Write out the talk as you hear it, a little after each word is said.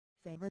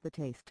Savor the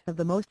taste of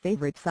the most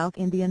favorite South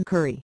Indian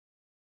curry.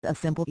 A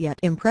simple yet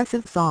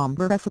impressive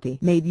sambar recipe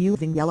made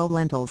using yellow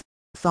lentils,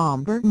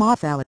 sambar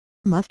masala,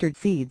 mustard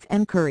seeds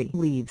and curry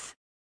leaves.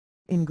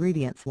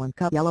 Ingredients: 1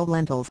 cup yellow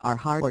lentils are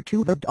hard or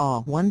 2 rubbed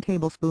all, 1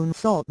 tablespoon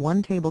salt,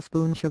 1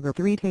 tablespoon sugar,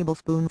 3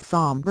 tablespoons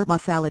sambar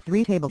masala,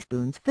 3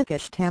 tablespoons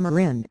thickish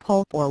tamarind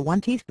pulp or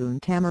 1 teaspoon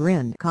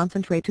tamarind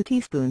concentrate, 2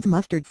 teaspoons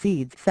mustard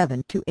seeds,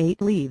 7 to 8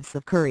 leaves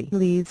of curry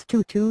leaves,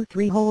 2 to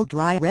 3 whole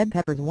dry red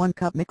peppers, 1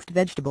 cup mixed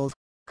vegetables,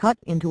 cut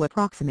into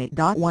approximate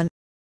 1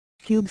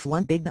 cubes,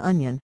 1 big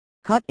onion,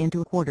 cut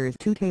into quarters,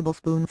 2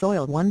 tablespoons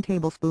oil, 1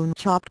 tablespoon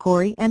chopped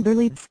coriander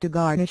leaves to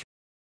garnish.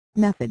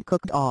 Method: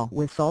 cooked all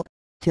with salt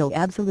till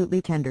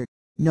absolutely tender,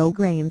 no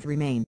grains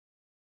remain.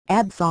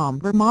 Add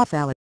sambar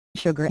masala,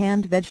 sugar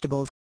and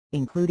vegetables,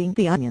 including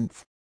the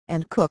onions,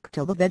 and cook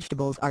till the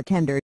vegetables are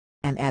tender,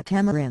 and add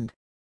tamarind.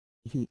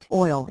 Heat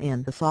oil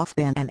in the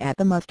saucepan and add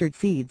the mustard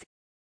seeds.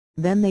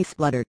 Then they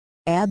splutter,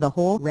 add the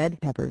whole red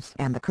peppers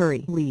and the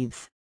curry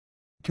leaves.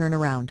 Turn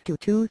around 2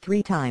 to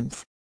 3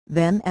 times,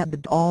 then add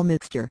the all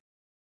mixture.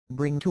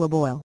 Bring to a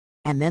boil,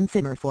 and then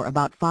simmer for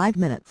about 5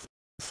 minutes.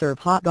 Serve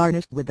hot,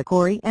 garnished with the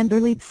coriander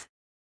leaves.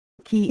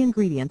 Key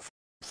ingredients: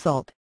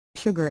 salt,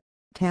 sugar,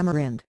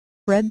 tamarind,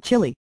 red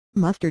chili,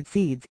 mustard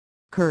seeds,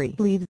 curry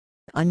leaves,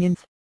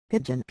 onions,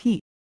 pigeon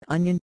pea,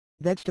 onion,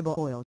 vegetable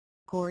oil,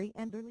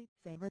 coriander leaves.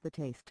 Savor the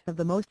taste of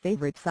the most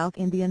favorite South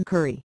Indian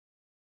curry.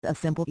 A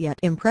simple yet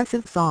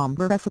impressive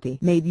sambar recipe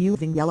made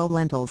using yellow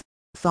lentils,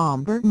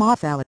 sambar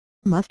masala,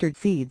 mustard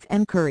seeds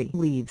and curry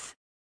leaves.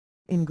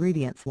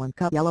 Ingredients: 1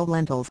 cup yellow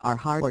lentils are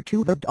hard or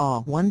 2 rubbed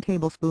all, 1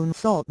 tablespoon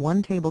salt,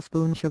 1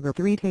 tablespoon sugar,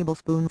 3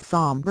 tablespoons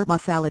sambar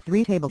masala,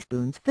 3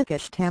 tablespoons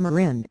thickish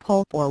tamarind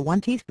pulp or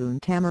 1 teaspoon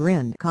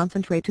tamarind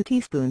concentrate, 2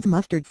 teaspoons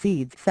mustard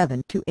seeds,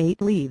 7 to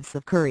 8 leaves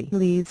of curry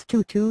leaves,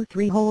 2 to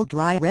 3 whole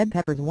dry red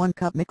peppers, 1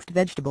 cup mixed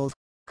vegetables,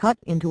 cut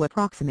into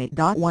approximate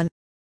 1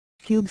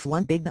 cubes,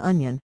 1 big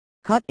onion,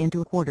 cut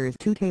into quarters,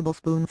 2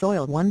 tablespoons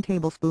oil, 1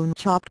 tablespoon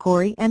chopped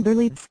coriander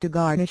leaves to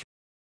garnish.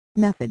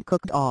 Method: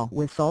 cooked all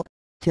with salt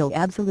till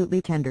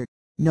absolutely tender,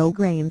 no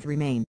grains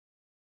remain.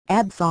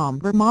 Add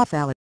sambar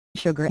masala,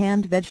 sugar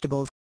and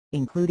vegetables,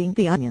 including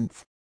the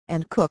onions,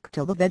 and cook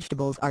till the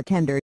vegetables are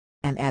tender,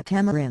 and add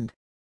tamarind.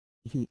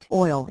 Heat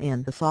oil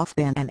in the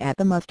saucepan and add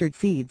the mustard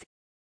seeds.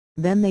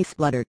 Then they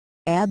splutter,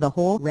 add the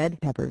whole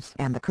red peppers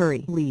and the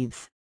curry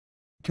leaves.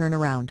 Turn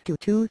around 2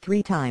 to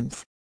 3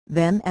 times,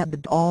 then add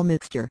the all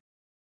mixture.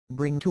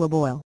 Bring to a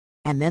boil,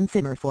 and then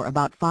simmer for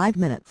about 5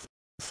 minutes.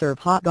 Serve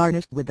hot,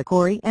 garnished with the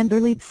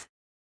coriander leaves.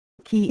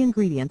 Key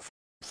ingredients: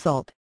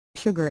 salt,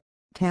 sugar,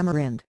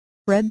 tamarind,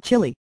 red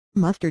chili,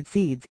 mustard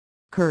seeds,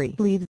 curry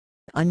leaves,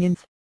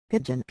 onions,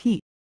 pigeon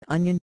pea,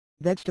 onion,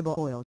 vegetable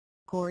oil,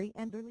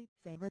 coriander leaves.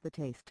 Savor the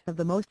taste of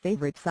the most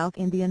favorite South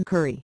Indian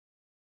curry.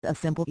 A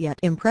simple yet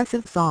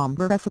impressive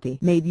sambar recipe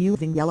made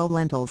using yellow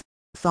lentils,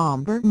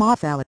 sambar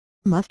masala,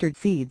 mustard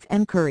seeds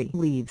and curry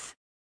leaves.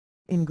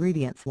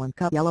 Ingredients: 1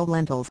 cup yellow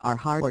lentils are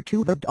hard or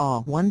 2 rubbed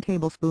all, 1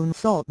 tablespoon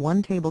salt,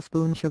 1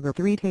 tablespoon sugar,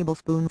 3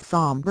 tablespoons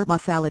sambar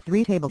masala,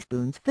 3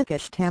 tablespoons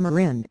thickish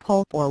tamarind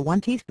pulp or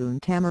 1 teaspoon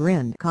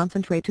tamarind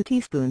concentrate, 2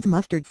 teaspoons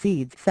mustard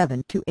seeds,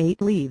 7 to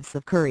 8 leaves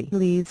of curry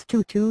leaves,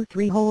 2 to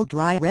 3 whole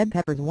dry red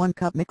peppers, 1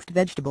 cup mixed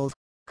vegetables,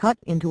 cut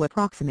into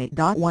approximate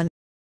 1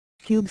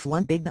 cubes,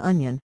 1 big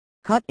onion,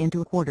 cut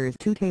into quarters,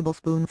 2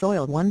 tablespoons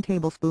oil, 1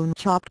 tablespoon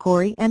chopped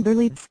coriander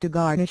leaves to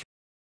garnish.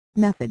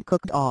 Method: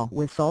 cooked all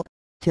with salt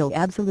till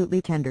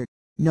absolutely tender,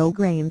 no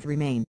grains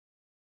remain.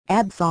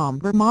 Add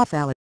sambar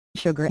masala,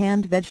 sugar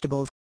and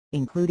vegetables,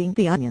 including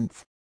the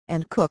onions,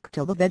 and cook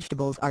till the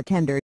vegetables are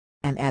tender,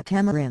 and add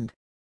tamarind.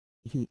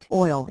 Heat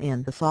oil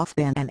in the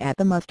saucepan and add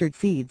the mustard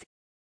seeds.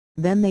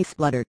 Then they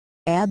splutter,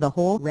 add the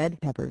whole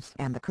red peppers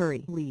and the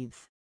curry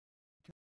leaves.